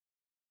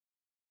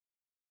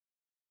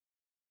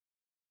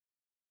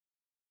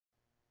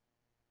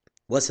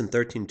Lesson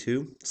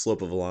 13.2,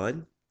 slope of a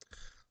line.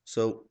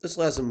 So this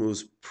lesson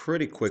moves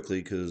pretty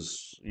quickly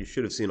because you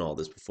should have seen all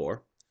this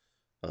before.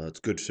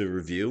 It's good to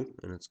review,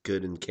 and it's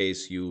good in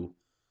case you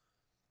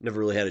never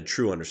really had a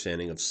true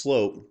understanding of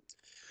slope.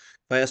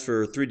 If I asked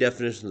for 3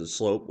 definitions of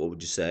slope, what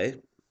would you say?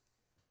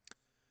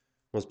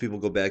 Most people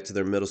go back to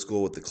their middle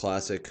school with the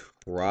classic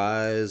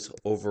rise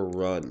over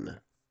run,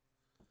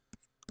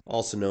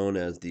 also known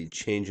as the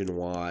change in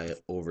y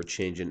over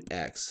change in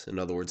x. In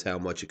other words, how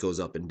much it goes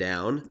up and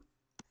down.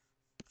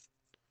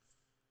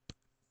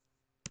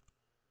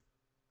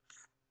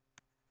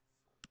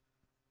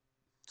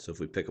 So if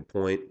we pick a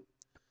point,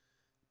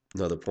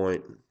 another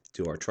point,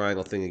 do our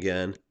triangle thing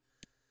again,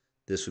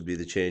 this would be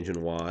the change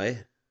in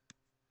y,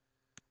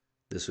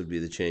 this would be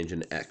the change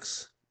in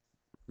x.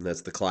 And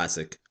that's the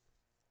classic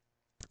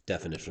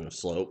definition of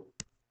slope.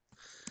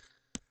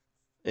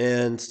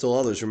 And still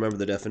others remember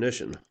the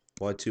definition,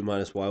 y2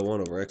 minus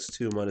y1 over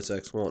x2 minus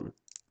x1.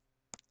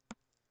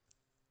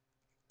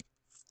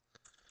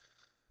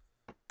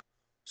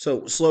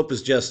 So slope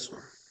is just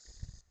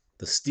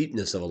the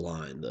steepness of a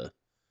line, the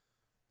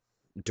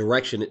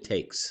direction it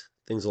takes,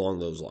 things along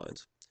those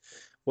lines.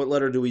 What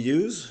letter do we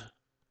use?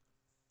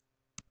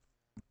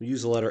 We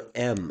use the letter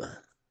M.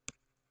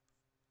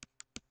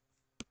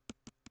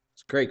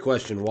 It's a great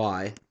question,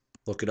 why?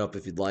 Look it up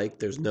if you'd like.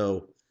 There's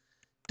no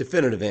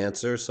definitive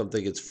answer. Some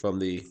think it's from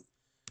the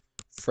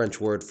French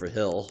word for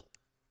hill.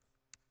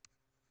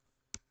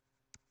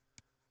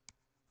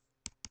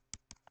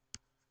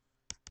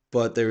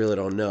 But they really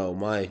don't know.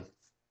 My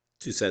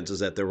 2 cents is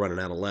that they're running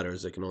out of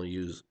letters. They can only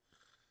use...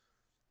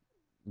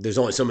 There's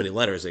only so many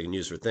letters they can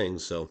use for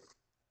things, so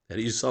they had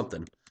to use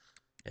something.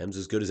 M's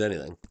as good as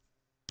anything.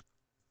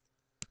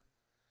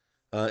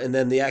 And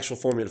then the actual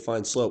formula to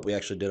find slope we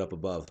actually did up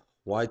above.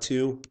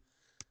 y2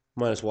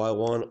 minus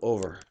y1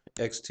 over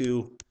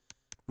x2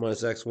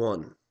 minus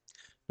x1.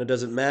 Now,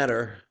 does it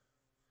matter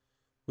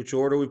which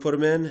order we put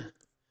them in?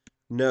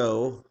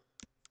 No,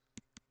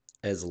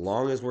 as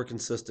long as we're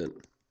consistent.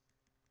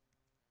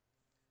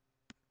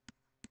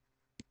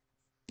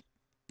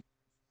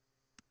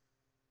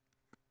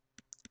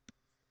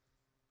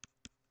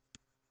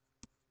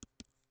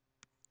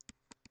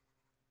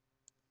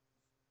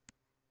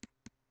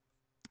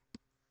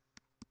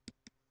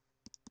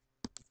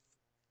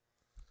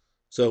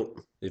 So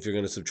if you're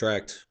going to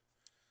subtract,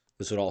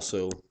 this would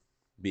also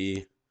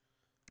be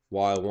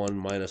y1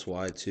 minus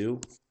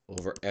y2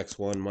 over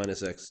x1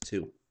 minus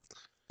x2.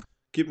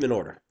 Keep them in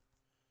order.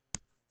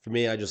 For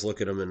me, I just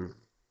look at them and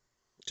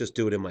just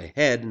do it in my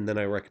head, and then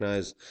I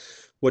recognize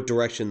what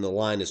direction the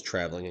line is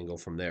traveling and go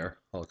from there.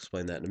 I'll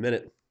explain that in a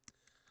minute.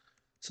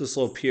 So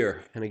slope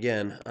here, and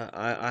again,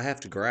 I have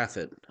to graph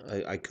it.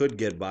 I could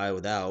get by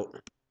without,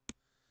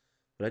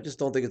 but I just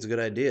don't think it's a good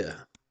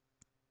idea.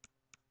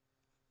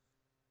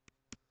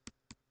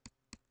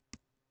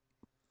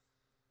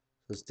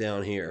 It's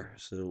down here.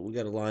 So we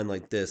got a line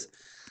like this,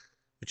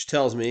 which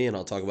tells me, and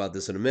I'll talk about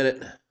this in a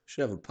minute,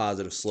 should have a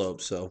positive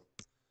slope. So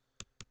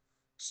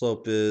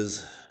slope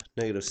is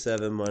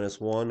 -7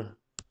 minus 1,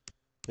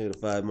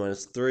 -5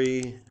 minus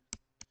 3,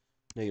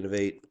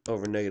 -8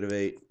 over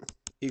 -8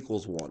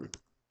 equals 1.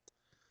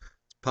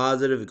 It's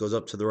positive. It goes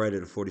up to the right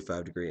at a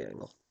 45-degree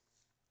angle.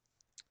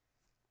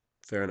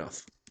 Fair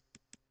enough.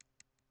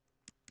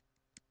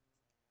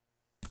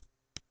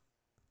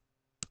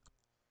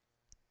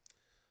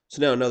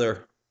 So now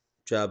another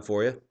job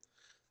for you.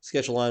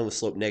 Sketch a line with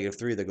slope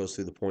 -3 that goes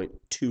through the point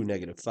 2,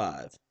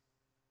 -5.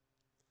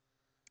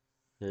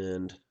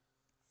 And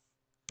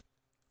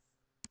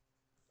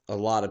a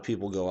lot of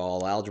people go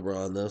all algebra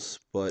on this,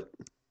 but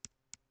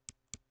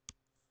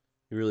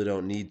you really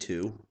don't need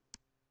to.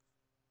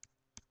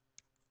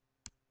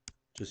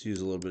 Just use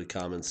a little bit of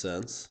common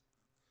sense.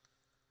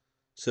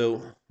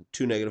 So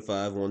 2,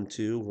 -5, 1,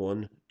 2,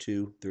 1,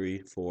 2,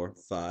 3, 4,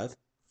 5.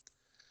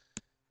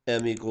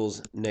 M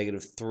equals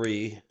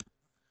 -3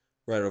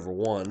 right over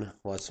 1.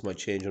 Well, that's my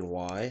change in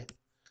y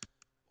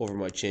over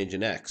my change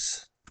in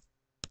x.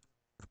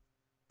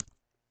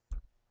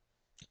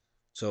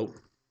 So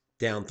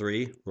down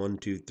 3, 1,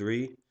 2,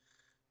 3,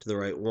 to the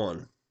right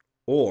 1.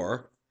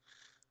 Or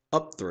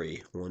up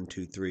 3, 1,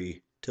 2,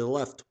 3, to the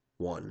left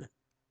 1.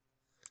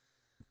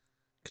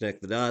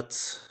 Connect the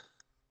dots.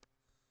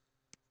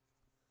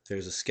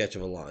 There's a sketch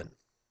of a line.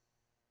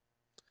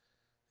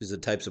 These are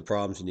the types of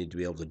problems you need to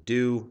be able to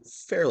do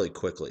fairly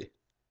quickly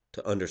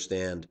to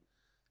understand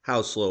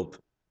how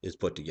slope is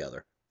put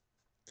together.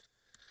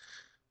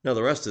 Now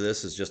the rest of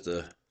this is just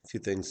a few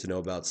things to know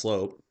about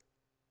slope.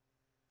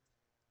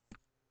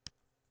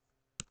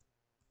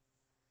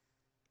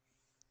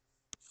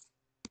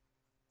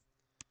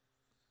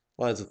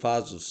 Lines with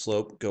positive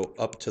slope go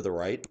up to the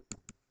right,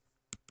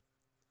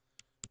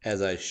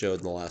 as I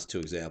showed in the last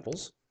 2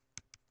 examples.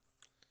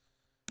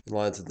 And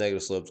lines with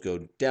negative slopes go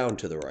down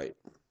to the right.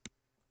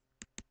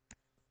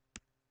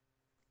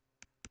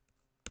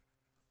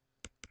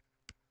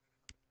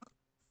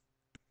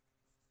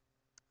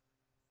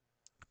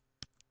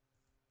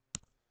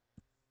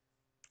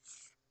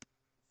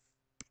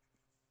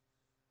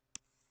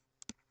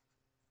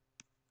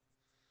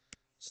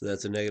 So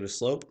that's a negative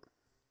slope.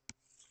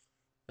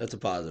 That's a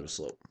positive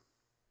slope.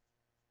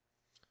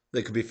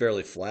 They could be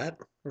fairly flat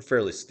or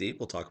fairly steep.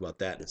 We'll talk about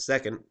that in a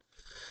second.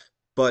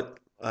 But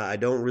I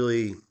don't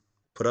really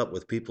put up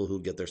with people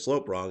who get their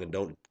slope wrong and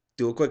don't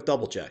do a quick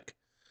double check.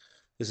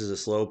 This is a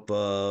slope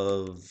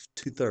of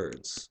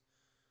 2/3,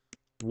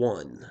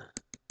 1,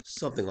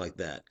 something like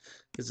that.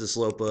 It's a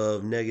slope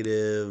of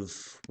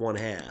negative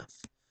 1/2,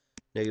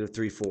 negative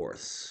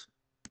 3/4,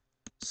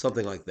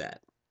 something like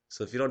that.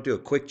 So if you don't do a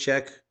quick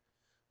check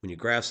when you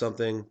graph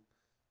something,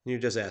 you're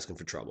just asking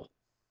for trouble.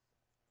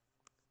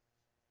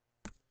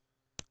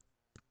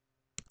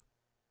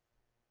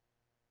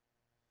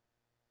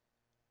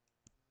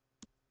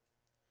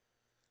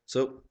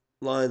 So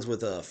lines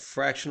with a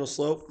fractional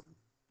slope,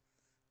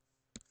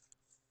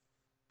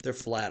 they're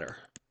flatter.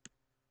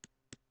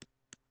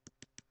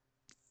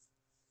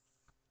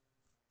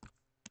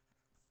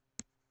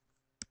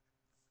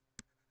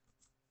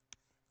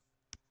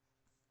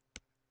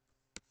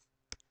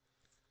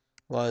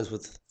 Lines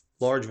with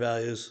large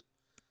values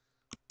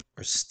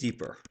are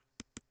steeper.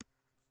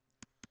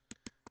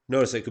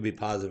 Notice they could be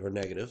positive or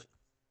negative.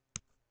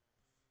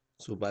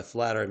 So by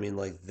flatter, I mean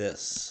like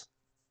this,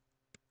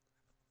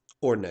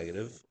 or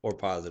negative, or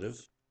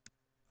positive.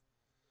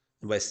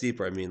 And by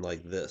steeper, I mean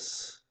like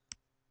this,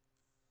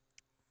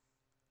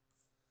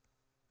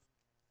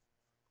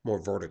 more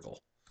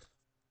vertical.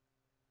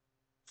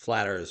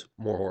 Flatter is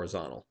more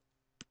horizontal.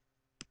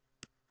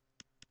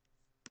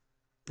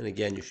 And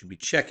again, you should be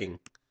checking.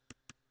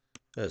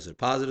 As a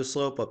positive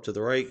slope up to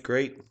the right,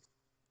 great.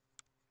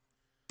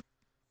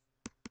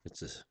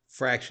 It's a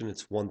fraction,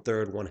 it's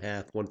 1/3,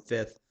 1/2,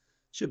 1/5.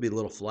 Should be a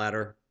little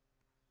flatter.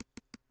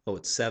 Oh,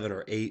 it's 7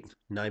 or 8,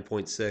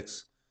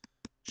 9.6.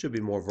 Should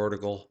be more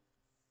vertical.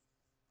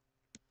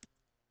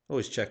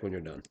 Always check when you're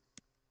done.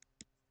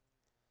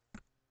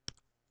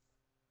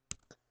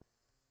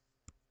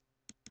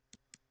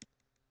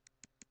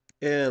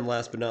 And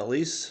last but not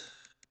least,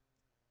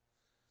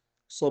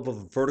 slope of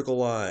a vertical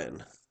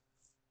line.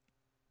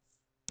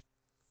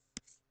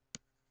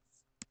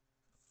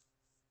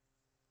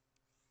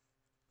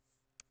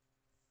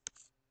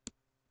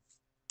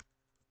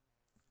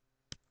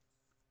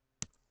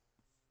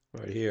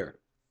 Right here.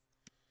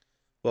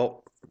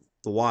 Well,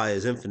 the y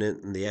is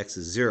infinite and the x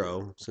is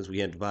 0. Since we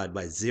can't divide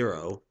by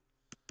 0,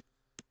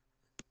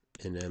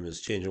 and m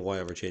is changing y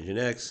over changing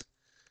x,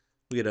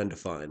 we get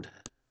undefined.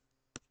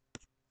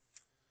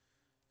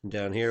 And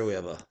down here we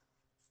have a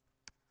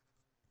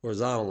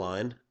horizontal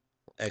line.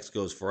 X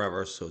goes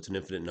forever, so it's an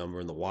infinite number,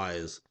 and the y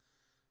is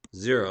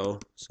 0,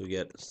 so we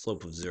get a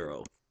slope of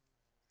 0.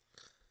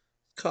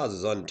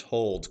 Causes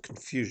untold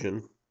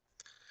confusion.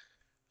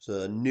 It's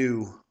a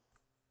new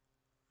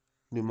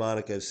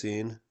mnemonic I've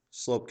seen,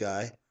 slope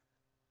guy.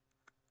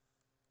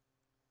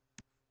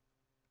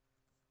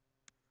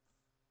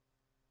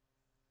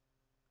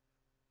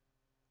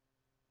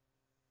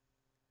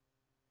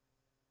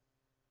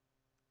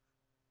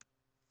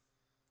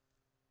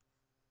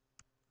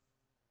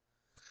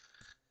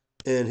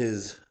 And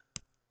his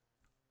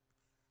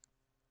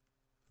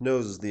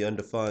nose is the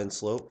undefined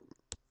slope.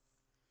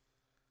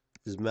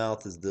 His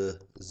mouth is the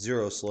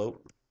 0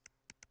 slope,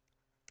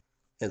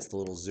 hence the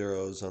little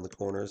zeros on the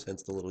corners,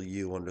 hence the little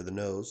U under the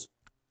nose.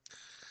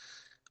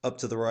 Up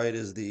to the right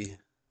is the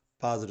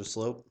positive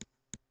slope.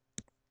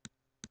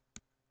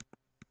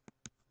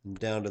 And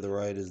down to the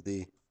right is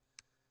the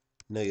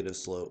negative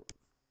slope.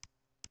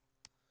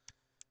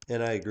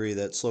 And I agree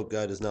that slope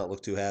guy does not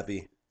look too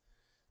happy.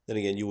 Then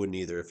again, you wouldn't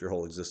either if your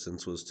whole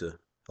existence was to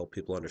help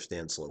people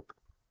understand slope.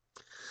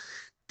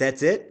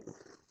 That's it.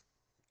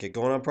 Get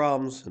going on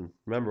problems. And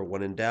remember,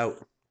 when in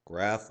doubt,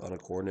 graph on a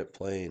coordinate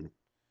plane.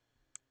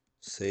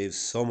 Saves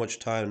so much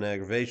time and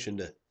aggravation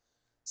to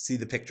see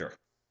the picture.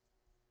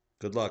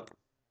 Good luck.